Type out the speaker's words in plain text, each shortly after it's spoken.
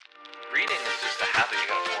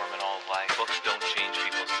books don't change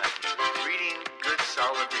people's sentences. Reading good,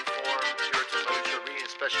 solid, reformed, Puritan literature, reading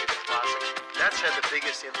especially the classics, that's had the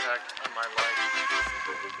biggest impact on my life.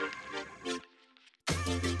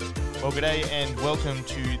 Well, g'day and welcome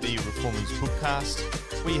to the Reformers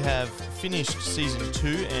Bookcast. We have finished Season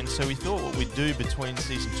 2, and so we thought what we'd do between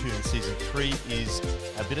Season 2 and Season 3 is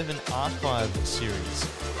a bit of an archive series.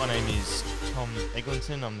 My name is Tom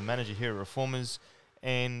Eglinton, I'm the manager here at Reformers,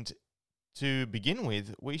 and to begin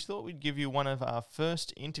with, we thought we'd give you one of our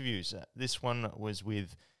first interviews. This one was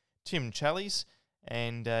with Tim Challies,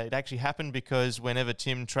 and it actually happened because whenever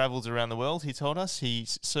Tim travels around the world, he told us he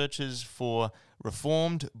searches for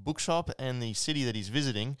Reformed bookshop and the city that he's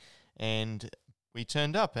visiting, and we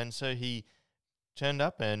turned up. And so he turned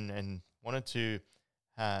up and wanted to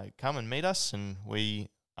come and meet us, and we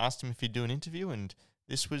asked him if he'd do an interview, and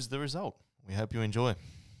this was the result. We hope you enjoy.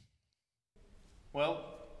 Well,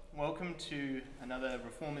 welcome to another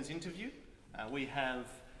Reformers interview. We have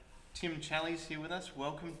Tim Challies here with us.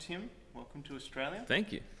 Welcome, Tim. Welcome to Australia.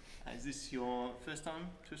 Thank you. Is this your first time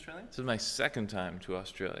to Australia? This is my second time to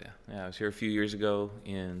Australia. Yeah, I was here a few years ago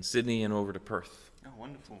in Sydney and over to Perth. Oh,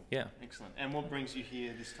 wonderful. Yeah. Excellent. And what brings you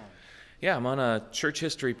here this time? Yeah, I'm on a church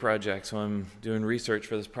history project, so I'm doing research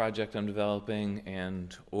for this project I'm developing,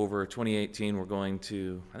 and over 2018 we're going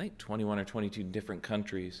to, I think, 21 or 22 different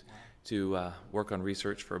countries to work on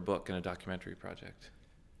research for a book and a documentary project.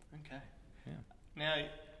 Okay. Yeah. Now,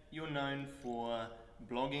 you're known for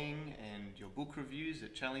blogging and your book reviews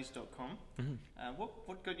at challies.com. Mm-hmm.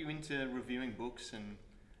 What got you into reviewing books and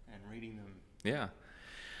reading them? Yeah.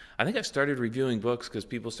 I think I started reviewing books because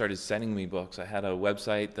people started sending me books. I had a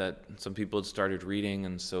website that some people had started reading,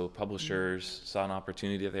 and so publishers saw an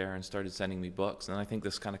opportunity there and started sending me books. And I think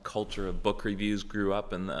this kind of culture of book reviews grew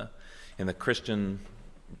up in the Christian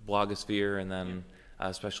blogosphere, and then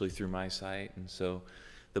especially through my site. And so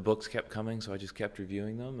the books kept coming, so I just kept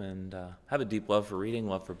reviewing them, and have a deep love for reading,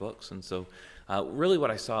 love for books. And so really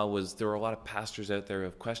what I saw was there were a lot of pastors out there who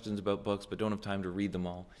have questions about books but don't have time to read them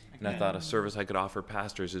all. And I thought a service I could offer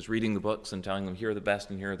pastors is reading the books and telling them here are the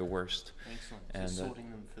best and here are the worst. Excellent. And so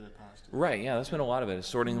sorting them for the pastors. Right, yeah, that's been a lot of it, is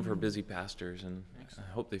sorting them for busy pastors, and excellent.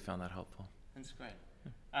 I hope they found that helpful. That's great.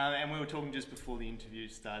 And we were talking just before the interview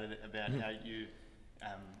started about how you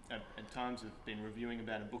at times have been reviewing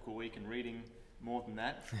about a book a week and reading more than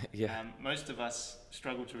that. Yeah. Most of us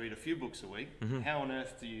struggle to read a few books a week. How on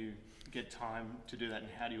earth do you get time to do that,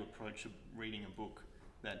 and how do you approach reading a book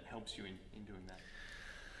that helps you in doing that?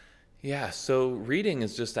 Yeah, so reading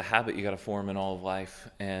is just a habit you got to form in all of life,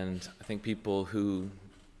 and I think people who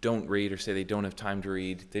don't read or say they don't have time to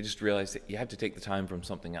read, they just realize that you have to take the time from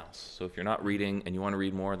something else. So if you're not reading and you want to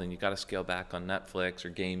read more, then you got to scale back on Netflix or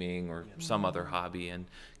gaming or some other hobby and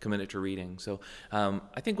commit it to reading. So I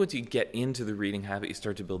think once you get into the reading habit, you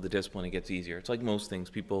start to build the discipline. It gets easier. It's like most things.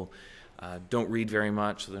 People don't read very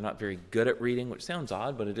much, so they're not very good at reading, which sounds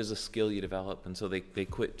odd, but it is a skill you develop, and so they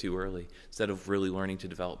quit too early instead of really learning to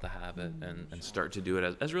develop the habit and start to do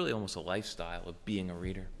it as really almost a lifestyle of being a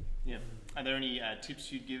reader. Yeah. Are there any tips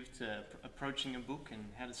you'd give to approaching a book and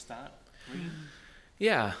how to start reading?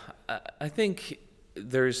 Yeah, I think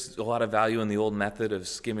there's a lot of value in the old method of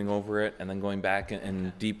skimming over it and then going back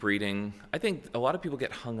and deep reading. I think a lot of people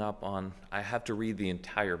get hung up on, I have to read the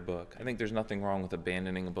entire book. I think there's nothing wrong with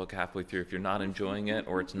abandoning a book halfway through. If you're not enjoying it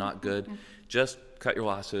or it's not good, just cut your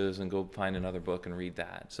losses and go find another book and read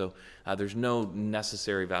that. So there's no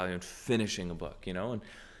necessary value in finishing a book, you know. And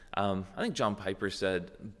I think John Piper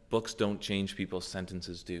said, books don't change people,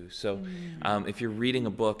 sentences do. So if you're reading a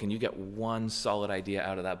book and you get one solid idea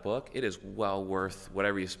out of that book, it is well worth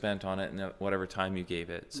whatever you spent on it and whatever time you gave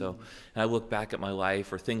it. So and I look back at my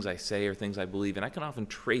life or things I say or things I believe, and I can often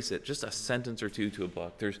trace it, just a sentence or two, to a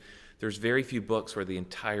book. There's very few books where the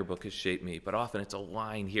entire book has shaped me, but often it's a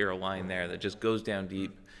line here, a line there that just goes down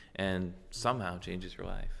deep and somehow changes your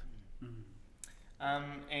life.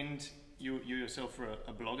 And you yourself are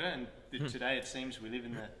a blogger, and today it seems we live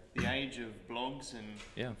in the age of blogs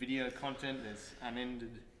and video content. There's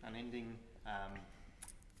unending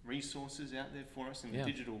resources out there for us in the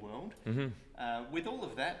digital world. With all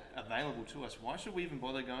of that available to us, why should we even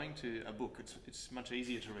bother going to a book? It's much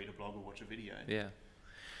easier to read a blog or watch a video. Yeah,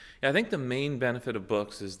 I think the main benefit of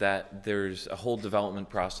books is that there's a whole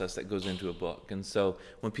development process that goes into a book. And so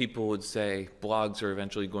when people would say blogs are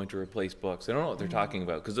eventually going to replace books, they don't know what they're talking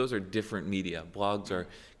about, because those are different media. Blogs are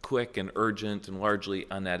quick and urgent and largely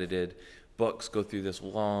unedited. Books go through this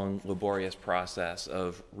long, laborious process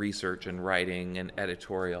of research and writing and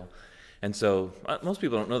editorial. And so most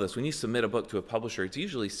people don't know this. When you submit a book to a publisher, it's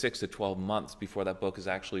usually 6 to 12 months before that book is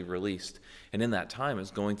actually released. And in that time,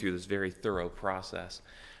 it's going through this very thorough process.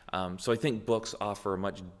 So I think books offer a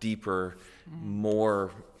much deeper,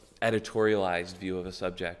 more editorialized view of a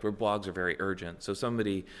subject, where blogs are very urgent. So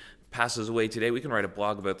somebody passes away today, we can write a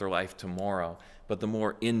blog about their life tomorrow, but the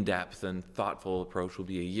more in-depth and thoughtful approach will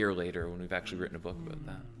be a year later when we've actually written a book about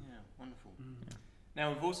that. Yeah, wonderful.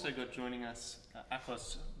 Now we've also got joining us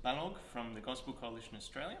Akos Banog from the Gospel Coalition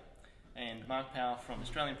Australia and Mark Power from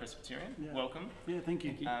Australian Presbyterian. Yeah. Welcome. Yeah, thank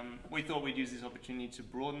you. We thought we'd use this opportunity to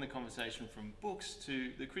broaden the conversation from books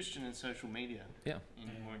to the Christian and social media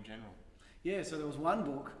more in general. Yeah, so there was one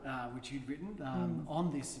book which you'd written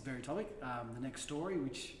on this very topic, The Next Story,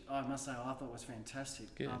 which I must say I thought was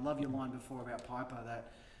fantastic. Good. I love your line before about Piper,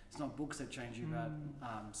 that it's not books that change you, but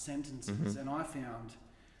sentences. And I found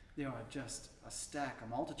there are just a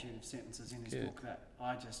multitude of sentences in this Good. book that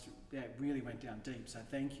I just, it really went down deep, so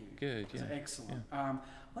thank you. Good, It's yeah. excellent. I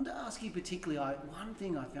wanted to ask you particularly, one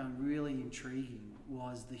thing I found really intriguing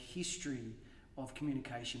was the history of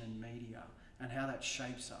communication and media and how that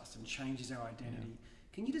shapes us and changes our identity.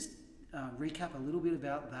 Can you just recap a little bit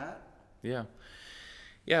about that? Yeah.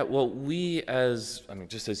 Yeah, well, we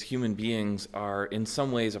just as human beings are in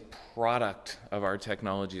some ways a product of our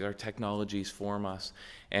technologies. Our technologies form us.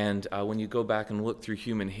 And when you go back and look through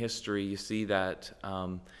human history, you see that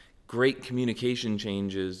great communication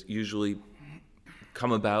changes usually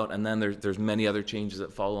come about, and then there's many other changes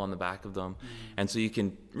that follow on the back of them. And so you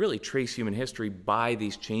can really trace human history by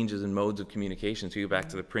these changes in modes of communication. So you go back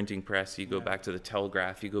to the printing press, you go back to the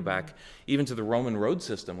telegraph, you go back even to the Roman road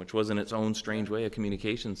system, which was in its own strange way a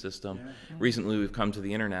communication system. Recently we've come to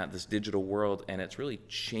the internet, this digital world, and it's really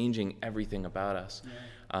changing everything about us.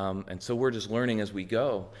 And so we're just learning as we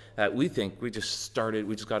go that we think we just got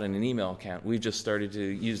an email account, we've just started to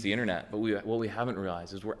use the internet, but what we haven't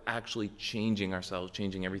realized is we're actually changing ourselves,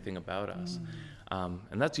 changing everything about us.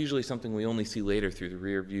 And that's usually something we only see later through the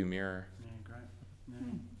rear view mirror. Yeah, great.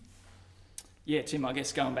 Yeah, Tim, I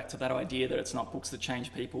guess going back to that idea that it's not books that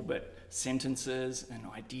change people, but sentences and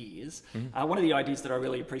ideas. One of the ideas that I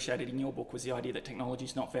really appreciated in your book was the idea that technology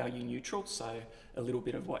is not value neutral, so a little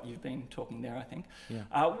bit of what you've been talking there, I think.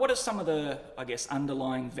 Yeah. What are some of the, I guess,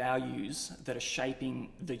 underlying values that are shaping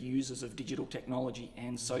the users of digital technology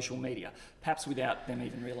and social media, perhaps without them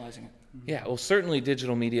even realising it? Yeah, well, certainly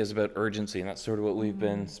digital media is about urgency, and that's sort of what we've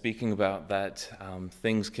been speaking about, that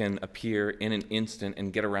things can appear in an instant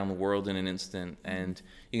and get around the world in an instant. And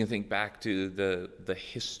you can think back to the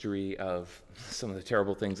history of some of the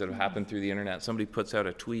terrible things that have happened through the internet. Somebody puts out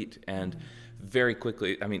a tweet, and very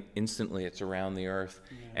quickly, instantly it's around the earth.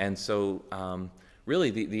 And so really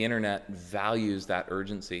the internet values that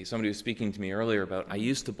urgency. Somebody was speaking to me earlier about, I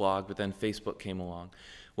used to blog, but then Facebook came along.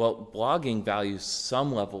 Well, blogging values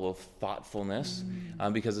some level of thoughtfulness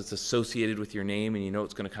because it's associated with your name and you know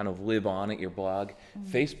it's going to kind of live on at your blog.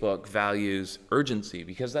 Facebook values urgency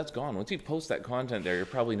because that's gone. Once you post that content there, you're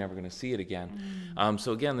probably never going to see it again.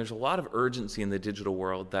 So again, there's a lot of urgency in the digital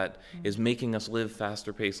world that is making us live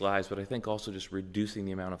faster paced lives, but I think also just reducing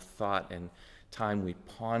the amount of thought and time we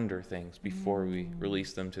ponder things before we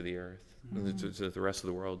release them to the earth. To the rest of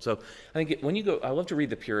the world. So I think when you go, I love to read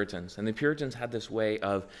the Puritans, and the Puritans had this way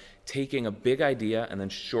of taking a big idea and then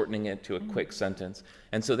shortening it to a quick sentence.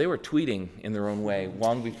 And so they were tweeting in their own way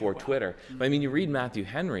long before Twitter. But you read Matthew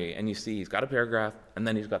Henry and you see he's got a paragraph and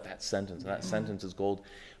then he's got that sentence, and that sentence is gold.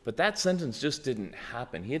 But that sentence just didn't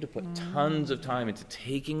happen. He had to put tons of time into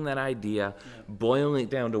taking that idea, boiling it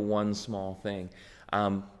down to one small thing.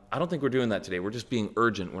 I don't think we're doing that today. We're just being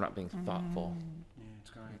urgent. We're not being thoughtful.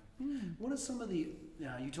 What are some of the,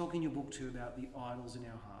 you talk in your book too about the idols in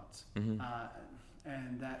our hearts,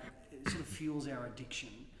 and that it sort of fuels our addiction,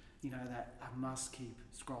 that I must keep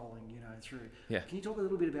scrolling, through. Yeah. Can you talk a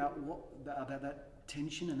little bit about about that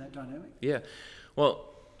tension and that dynamic? Yeah. Well,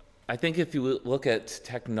 I think if you look at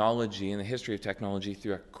technology and the history of technology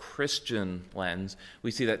through a Christian lens,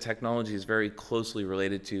 we see that technology is very closely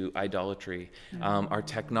related to idolatry. Our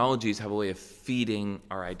technologies have a way of feeding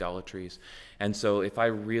our idolatries. And so if I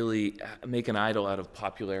really make an idol out of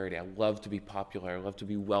popularity, I love to be popular, I love to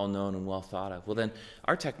be well known and well thought of, well then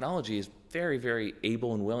our technology is very, very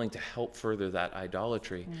able and willing to help further that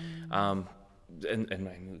idolatry. And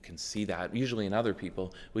we can see that usually in other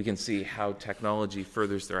people. We can see how technology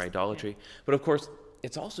furthers their idolatry. But of course,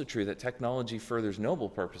 it's also true that technology furthers noble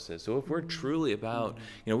purposes. So if we're truly about,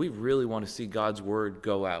 we really want to see God's word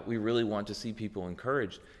go out. We really want to see people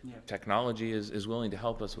encouraged. Technology is willing to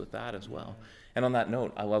help us with that as well. And on that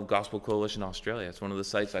note, I love Gospel Coalition Australia. It's one of the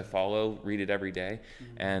sites I follow, read it every day.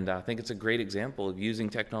 And I think it's a great example of using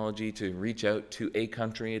technology to reach out to a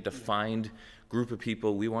country, a defined group of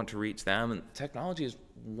people. We want to reach them. And technology is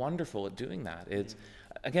wonderful at doing that. It's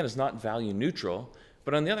not value neutral,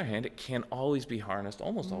 But on the other hand, it can always be harnessed,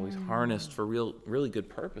 almost always harnessed for really good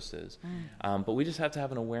purposes. But we just have to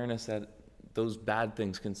have an awareness that those bad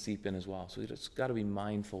things can seep in as well. So we just got to be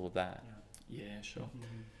mindful of that. Yeah, sure.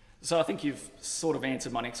 So I think you've sort of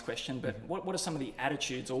answered my next question, but what are some of the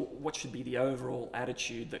attitudes, or what should be the overall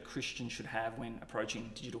attitude that Christians should have when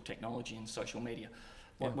approaching digital technology and social media?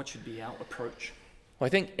 What should be our approach? Well, I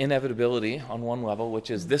think inevitability on one level,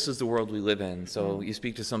 which is this is the world we live in. So you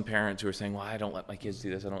speak to some parents who are saying, well, I don't let my kids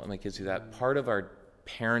do this, I don't let my kids do that. Part of our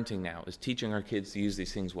parenting now is teaching our kids to use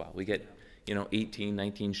these things well. We get 18,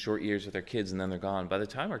 19 short years with our kids, and then they're gone. By the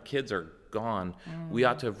time our kids are gone, we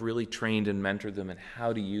ought to have really trained and mentored them in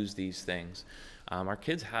how to use these things. Our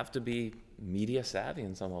kids have to be media savvy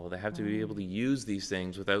in some level. They have to be able to use these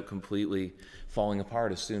things without completely falling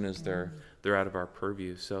apart as soon as they're out of our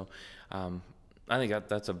purview. So I think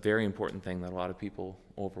that's a very important thing that a lot of people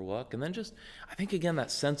overlook. And then I think, again,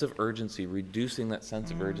 that sense of urgency, reducing that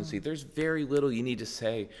sense of urgency. There's very little you need to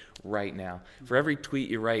say right now. For every tweet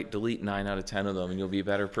you write, delete 9 out of 10 of them, and you'll be a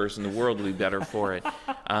better person. The world will be better for it.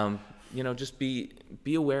 Just be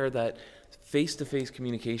aware that face-to-face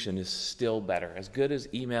communication is still better. As good as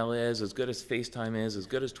email is, as good as FaceTime is, as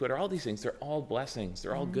good as Twitter, all these things, they're all blessings.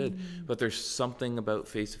 They're all good. But there's something about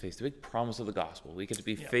face-to-face, the big promise of the gospel. We get to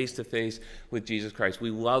be face-to-face with Jesus Christ.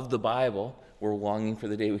 We love the Bible. We're longing for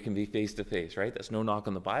the day we can be face-to-face, right? That's no knock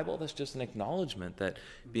on the Bible. That's just an acknowledgement that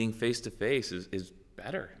being face-to-face is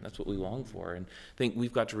better. That's what we long for. And I think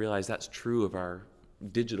we've got to realize that's true of our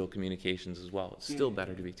digital communications as well. It's still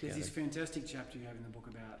better to be together. There's this fantastic chapter you have in the book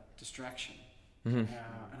about distraction. And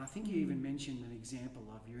I think you even mentioned an example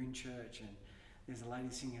of you're in church and there's a lady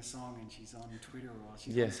singing a song and she's on Twitter or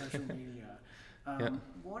she's on social media.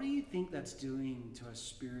 What do you think that's doing to us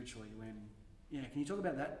spiritually can you talk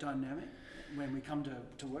about that dynamic when we come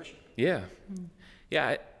to worship?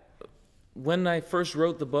 When I first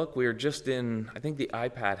wrote the book, we were just I think the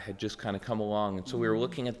iPad had just kind of come along, and so we were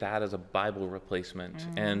looking at that as a Bible replacement.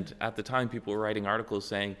 And at the time, people were writing articles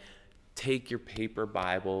saying, take your paper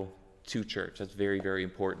Bible to church. That's very, very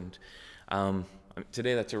important.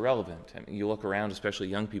 Today, that's irrelevant. I mean, you look around, especially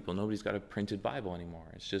young people, nobody's got a printed Bible anymore.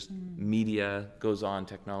 It's just media goes on,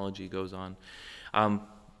 technology goes on.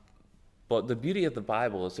 But the beauty of the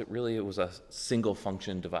Bible is it was a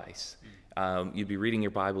single-function device. You'd be reading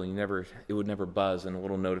your Bible and it would never buzz and a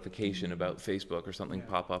little notification about Facebook or something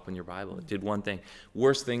pop up in your Bible. It did one thing.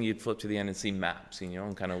 Worst thing, you'd flip to the end and see maps,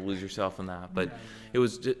 and kind of lose yourself in that. But it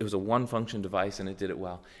was a one-function device and it did it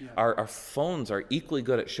well. Our phones are equally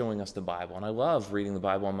good at showing us the Bible, and I love reading the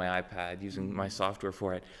Bible on my iPad, using my software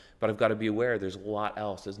for it. But I've got to be aware there's a lot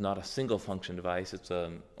else. It's not a single-function device. It's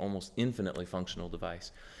an almost infinitely functional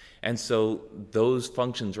device. And so those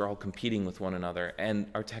functions are all competing with one another. And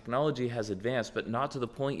our technology has advanced, but not to the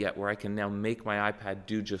point yet where I can now make my iPad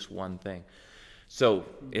do just one thing. So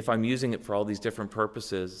if I'm using it for all these different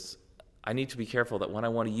purposes, I need to be careful that when I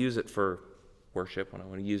want to use it for worship, when I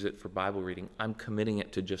want to use it for Bible reading, I'm committing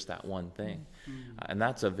it to just that one thing. And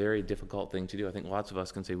that's a very difficult thing to do. I think lots of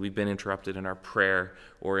us can say we've been interrupted in our prayer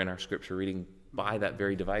or in our scripture reading by that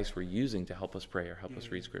very device we're using to help us pray or help us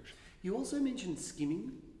read scripture. You also mentioned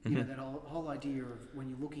skimming. That whole idea of when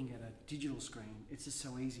you're looking at a digital screen, it's just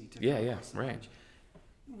so easy to right.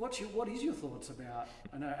 What is your thoughts about?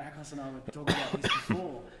 I know Akos and I were talking about this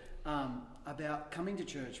before, about coming to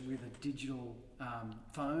church with a digital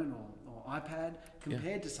phone or iPad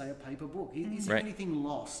compared to, say, a paper book. Is there anything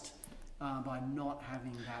lost by not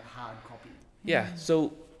having that hard copy? Yeah.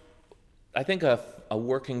 So I think a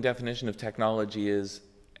working definition of technology is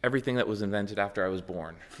everything that was invented after I was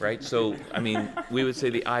born, right? So, I mean, we would say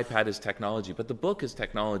the iPad is technology, but the book is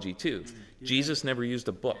technology too. Jesus never used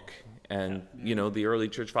a book. And, the early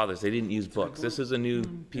church fathers, they didn't use books. This is a new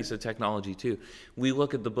piece of technology too. We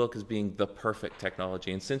look at the book as being the perfect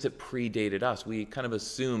technology. And since it predated us, we kind of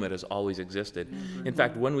assume it has always existed. In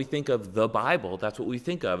fact, when we think of the Bible, that's what we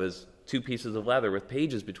think of as 2 pieces of leather with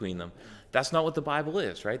pages between them. That's not what the Bible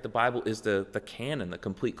is, right? The Bible is the canon, the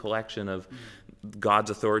complete collection of God's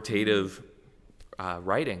authoritative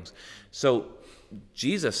writings. So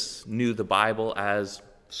Jesus knew the Bible as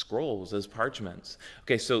scrolls, as parchments.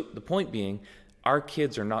 Okay, so the point being, our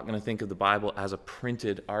kids are not going to think of the Bible as a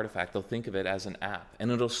printed artifact. They'll think of it as an app, and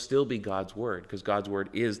it'll still be God's Word, because God's Word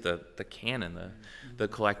is the canon, the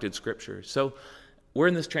collected scriptures. So we're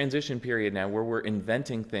in this transition period now where we're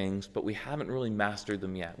inventing things, but we haven't really mastered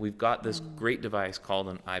them yet. We've got this great device called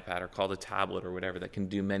an iPad or called a tablet or whatever that can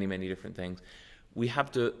do many, many different things. We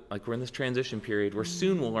have to, we're in this transition period where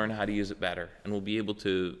soon we'll learn how to use it better, and we'll be able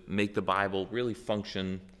to make the Bible really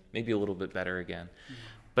function maybe a little bit better again.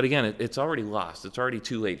 But again, it's already lost. It's already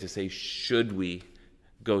too late to say, should we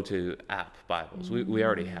go to app Bibles. We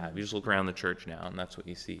already have. You just look around the church now, and that's what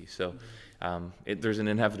you see. So there's an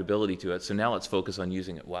inevitability to it. So now let's focus on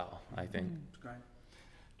using it well, I think. Great.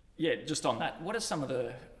 Yeah, just on that, what are some of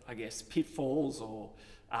the, I guess, pitfalls or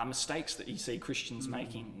mistakes that you see Christians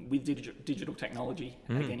making with digital technology,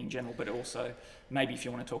 again in general, but also maybe if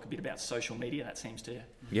you want to talk a bit about social media, that seems to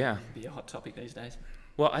be a hot topic these days.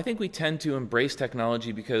 Well, I think we tend to embrace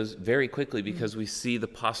technology very quickly because we see the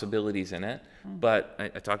possibilities in it. But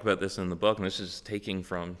I talk about this in the book, and this is taking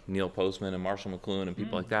from Neil Postman and Marshall McLuhan and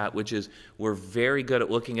people like that, which is we're very good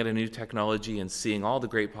at looking at a new technology and seeing all the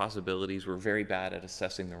great possibilities. We're very bad at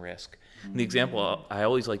assessing the risk. And the example I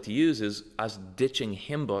always like to use is us ditching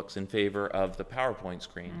hymn books in favor of the PowerPoint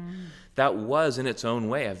screen. That was, in its own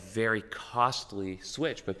way, a very costly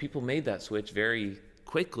switch, but people made that switch very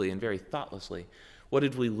quickly and very thoughtlessly. What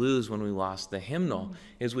did we lose when we lost the hymnal?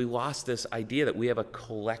 Is we lost this idea that we have a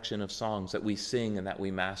collection of songs that we sing and that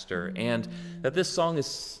we master, and that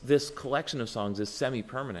this collection of songs is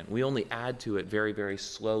semi-permanent. We only add to it very, very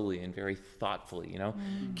slowly and very thoughtfully. You know,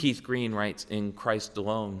 Keith Green writes in Christ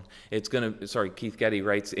Alone. Keith Getty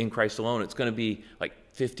writes in Christ Alone. It's going to be like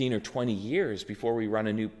 15 or 20 years before we run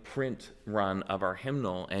a new print run of our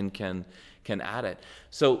hymnal and can add it.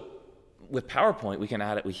 So with PowerPoint, we can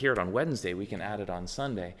add it. We hear it on Wednesday. We can add it on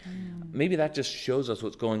Sunday. Maybe that just shows us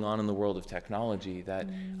what's going on in the world of technology, that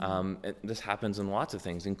this happens in lots of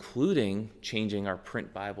things, including changing our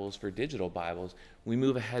print Bibles for digital Bibles. We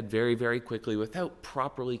move ahead very, very quickly without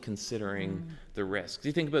properly considering the risks.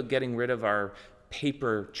 You think about getting rid of our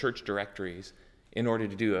paper church directories in order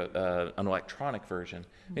to do an electronic version.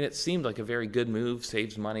 I mean, it seemed like a very good move,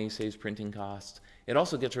 saves money, saves printing costs. It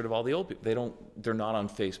also gets rid of all the old people. They're not on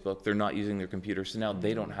Facebook. They're not using their computer, so now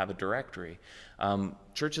they don't have a directory.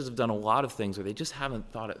 Churches have done a lot of things where they just haven't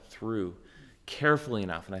thought it through carefully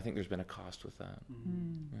enough, and I think there's been a cost with that.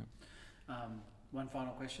 One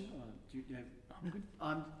final question. I'm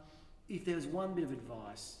good. If there's one bit of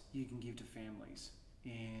advice you can give to families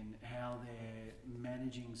in how they're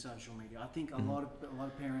managing social media, I think a lot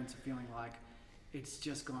of parents are feeling like it's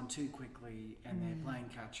just gone too quickly and they're playing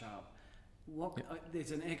catch up.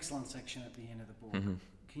 There's an excellent section at the end of the book.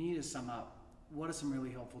 Can you just sum up what are some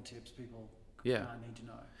really helpful tips people need to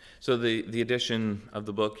know? So the edition of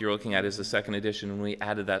the book you're looking at is the second edition, and we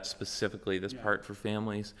added that specifically, this part for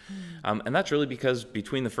families. And that's really because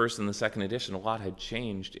between the first and the second edition, a lot had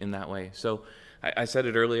changed in that way. So I said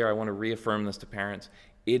it earlier, I want to reaffirm this to parents.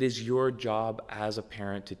 It is your job as a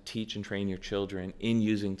parent to teach and train your children in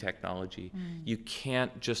using technology. You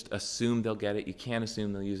can't just assume they'll get it. You can't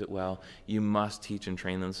assume they'll use it well. You must teach and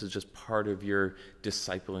train them. This is just part of your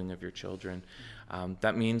discipling of your children.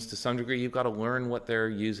 That means to some degree you've got to learn what they're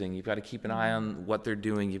using. You've got to keep an eye on what they're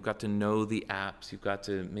doing. You've got to know the apps. You've got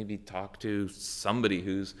to maybe talk to somebody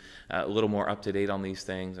who's a little more up to date on these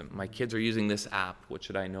things. My kids are using this app. What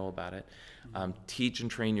should I know about it? Teach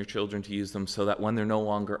and train your children to use them so that when they're no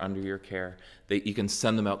longer under your care, you can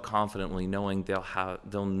send them out confidently, knowing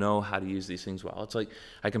they'll know how to use these things well. It's like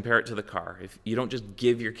I compare it to the car. If you don't just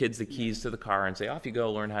give your kids the keys to the car and say, off you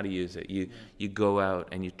go, learn how to use it. You go out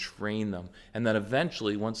and you train them, and then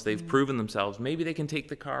eventually, once they've proven themselves, maybe they can take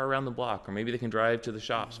the car around the block, or maybe they can drive to the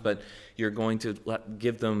shops. But you're going to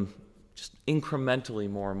give them just incrementally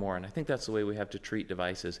more and more. And I think that's the way we have to treat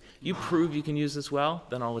devices. You prove you can use this well,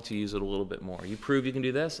 then I'll let you use it a little bit more. You prove you can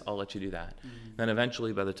do this, I'll let you do that. Then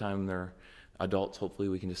eventually, by the time they're adults, hopefully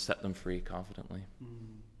we can just set them free confidently.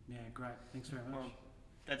 Yeah, great. Thanks very much. Well,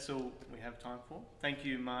 that's all we have time for. Thank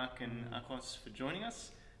you, Mark and Akos, for joining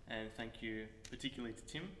us. And thank you particularly to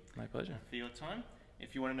Tim. My pleasure. For your time.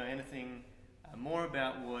 If you want to know anything more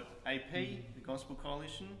about what AP, the Gospel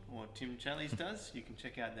Coalition, or Tim Challies does, you can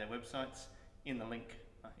check out their websites in the link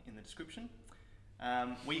in the description.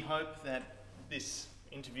 We hope that this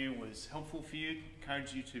interview was helpful for you,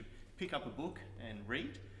 encourage you to pick up a book and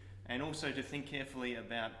read, and also to think carefully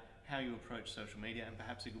about how you approach social media, and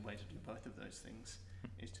perhaps a good way to do both of those things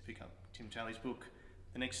is to pick up Tim Challies' book,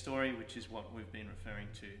 The Next Story, which is what we've been referring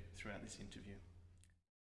to throughout this interview.